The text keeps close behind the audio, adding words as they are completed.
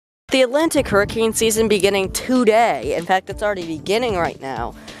The Atlantic hurricane season beginning today. In fact, it's already beginning right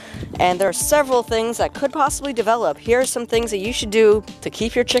now. And there are several things that could possibly develop. Here are some things that you should do to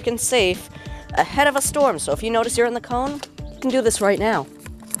keep your chickens safe ahead of a storm. So if you notice you're in the cone, you can do this right now.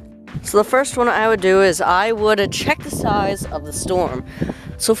 So the first one I would do is I would check the size of the storm.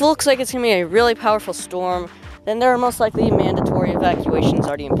 So if it looks like it's going to be a really powerful storm, then there are most likely mandatory evacuations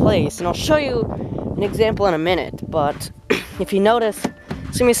already in place. And I'll show you an example in a minute. But if you notice,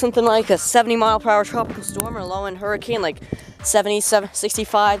 it's going to be something like a 70-mile-per-hour tropical storm or a low-end hurricane, like 65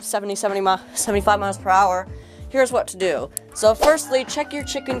 miles per hour. Here's what to do. So firstly, check your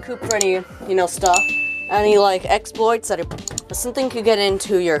chicken coop for any, stuff, any exploits that something could get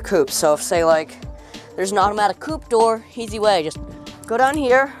into your coop. So if say there's an automatic coop door, easy way, just go down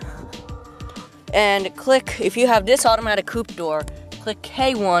here and click, if you have this automatic coop door, click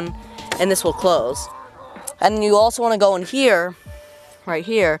K1 and this will close. And then you also want to go in here, right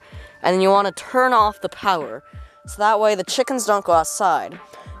here, and then you want to turn off the power. So that way the chickens don't go outside.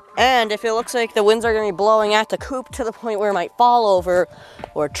 And if it looks like the winds are going to be blowing at the coop to the point where it might fall over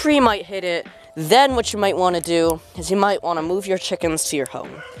or a tree might hit it, then what you might want to do is you might want to move your chickens to your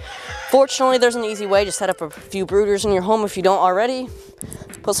home. Fortunately, there's an easy way. Just set up a few brooders in your home if you don't already.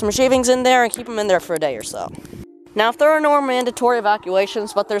 Put some shavings in there and keep them in there for a day or so. Now, if there are no mandatory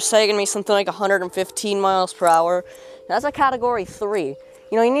evacuations, but there's say going to be something like 115 miles per hour, that's a category 3.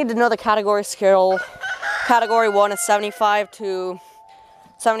 You need to know the category scale. Category 1 is 75 to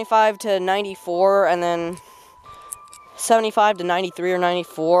 94, and then 75 to 93 or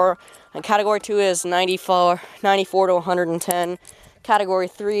 94. And category 2 is 94 to 110. Category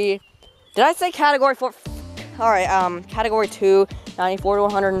 3, did I say category 4? Alright, category 2, 94 to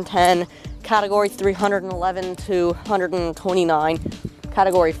 110. Category 3, 111 to 129.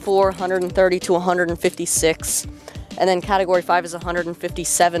 Category 4, 130 to 156. And then category 5 is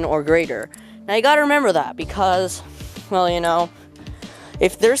 157 or greater. Now you gotta remember that because, well,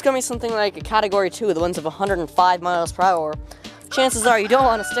 if there's gonna be something like a category 2, the winds of 105 miles per hour, chances are you don't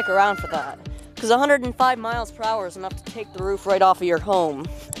want to stick around for that. Because 105 miles per hour is enough to take the roof right off of your home.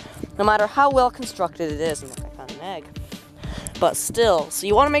 No matter how well constructed it is. And look, I found an egg. But still, so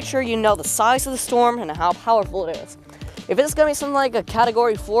you want to make sure you know the size of the storm and how powerful it is. If it's gonna be something like a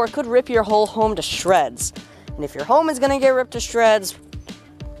category 4, it could rip your whole home to shreds. And if your home is gonna get ripped to shreds,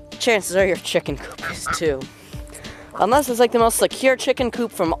 chances are your chicken coop is too. Unless it's like the most secure chicken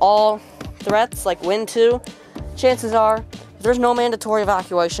coop from all threats, like wind too, chances are, if there's no mandatory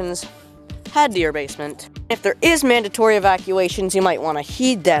evacuations, head to your basement. If there is mandatory evacuations, you might want to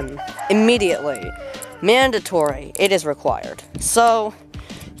heed them immediately. Mandatory, it is required. So,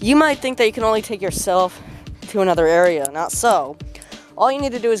 you might think that you can only take yourself to another area, not so. All you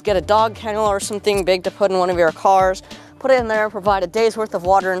need to do is get a dog kennel or something big to put in one of your cars, put it in there and provide a day's worth of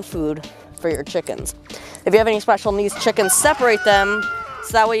water and food for your chickens. If you have any special needs chickens, separate them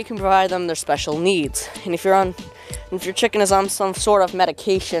so that way you can provide them their special needs. And if your chicken is on some sort of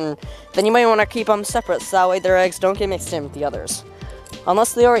medication, then you might want to keep them separate so that way their eggs don't get mixed in with the others.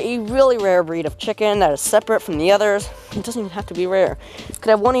 Unless they are a really rare breed of chicken that is separate from the others, it doesn't even have to be rare. You could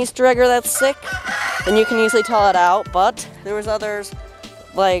have one Easter egger that's sick, then you can easily tell it out, but there was others,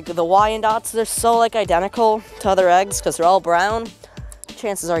 like the Wyandottes, they're so identical to other eggs because they're all brown.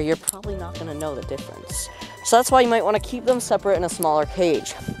 Chances are you're probably not going to know the difference. So that's why you might want to keep them separate in a smaller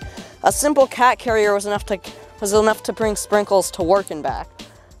cage. A simple cat carrier was enough to bring Sprinkles to work and back.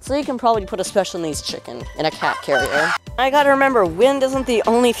 So you can probably put a special needs chicken in a cat carrier. I gotta remember, wind isn't the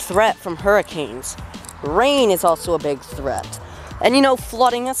only threat from hurricanes. Rain is also a big threat. And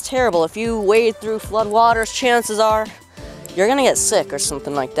flooding, that's terrible. If you wade through flood waters, chances are you're gonna get sick or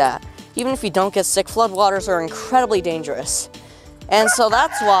something like that. Even if you don't get sick, flood waters are incredibly dangerous. And so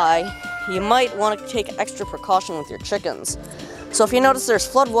that's why you might want to take extra precaution with your chickens. So if you notice there's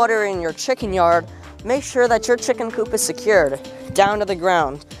flood water in your chicken yard, make sure that your chicken coop is secured down to the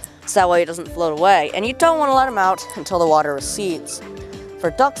ground, so that way it doesn't float away. And you don't want to let them out until the water recedes. For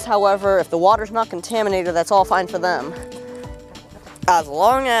ducks, however, if the water's not contaminated, that's all fine for them. As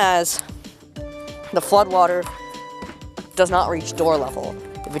long as the flood water does not reach door level.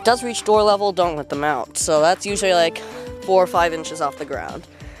 If it does reach door level, don't let them out. So that's usually 4 or 5 inches off the ground.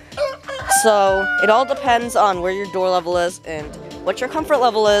 So it all depends on where your door level is and what your comfort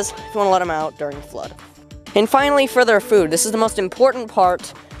level is if you want to let them out during a flood. And finally, for their food, this is the most important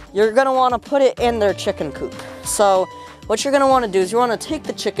part. You're going to want to put it in their chicken coop. So what you're going to want to do is you want to take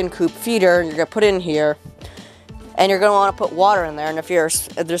the chicken coop feeder, you're going to put it in here, and you're going to want to put water in there. And if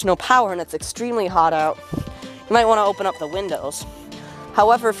there's no power and it's extremely hot out, you might want to open up the windows.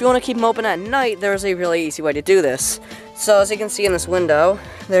 However, if you want to keep them open at night, there's a really easy way to do this. So as you can see in this window,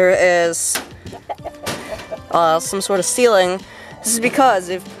 there is some sort of ceiling. This is because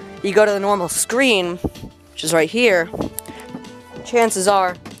if you go to the normal screen, which is right here, chances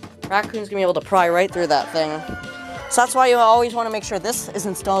are raccoon's gonna be able to pry right through that thing. So that's why you always want to make sure this is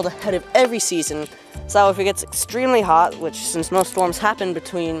installed ahead of every season. So if it gets extremely hot, which since most storms happen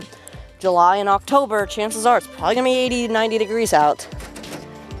between July and October, chances are it's probably gonna be 80 to 90 degrees out.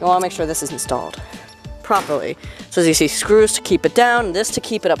 You want to make sure this is installed properly. So as you see, screws to keep it down, this to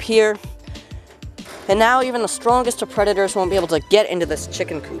keep it up here. And now even the strongest of predators won't be able to get into this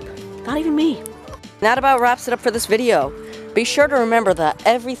chicken coop. Not even me. And that about wraps it up for this video. Be sure to remember that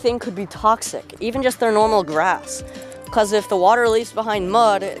everything could be toxic, even just their normal grass. Because if the water leaves behind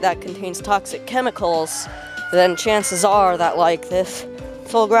mud that contains toxic chemicals, then chances are that like this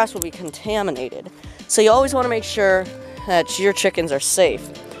whole grass will be contaminated. So you always want to make sure that your chickens are safe.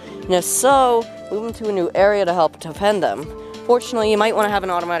 And if so, move them to a new area to help defend them. Fortunately, you might want to have an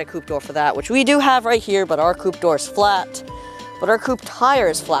automatic coop door for that, which we do have right here, but our coop door is flat. But our coop tire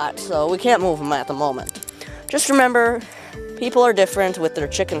is flat, so we can't move them at the moment. Just remember, people are different with their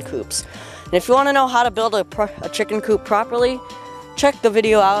chicken coops. And if you want to know how to build a chicken coop properly, check the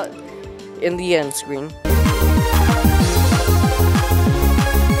video out in the end screen.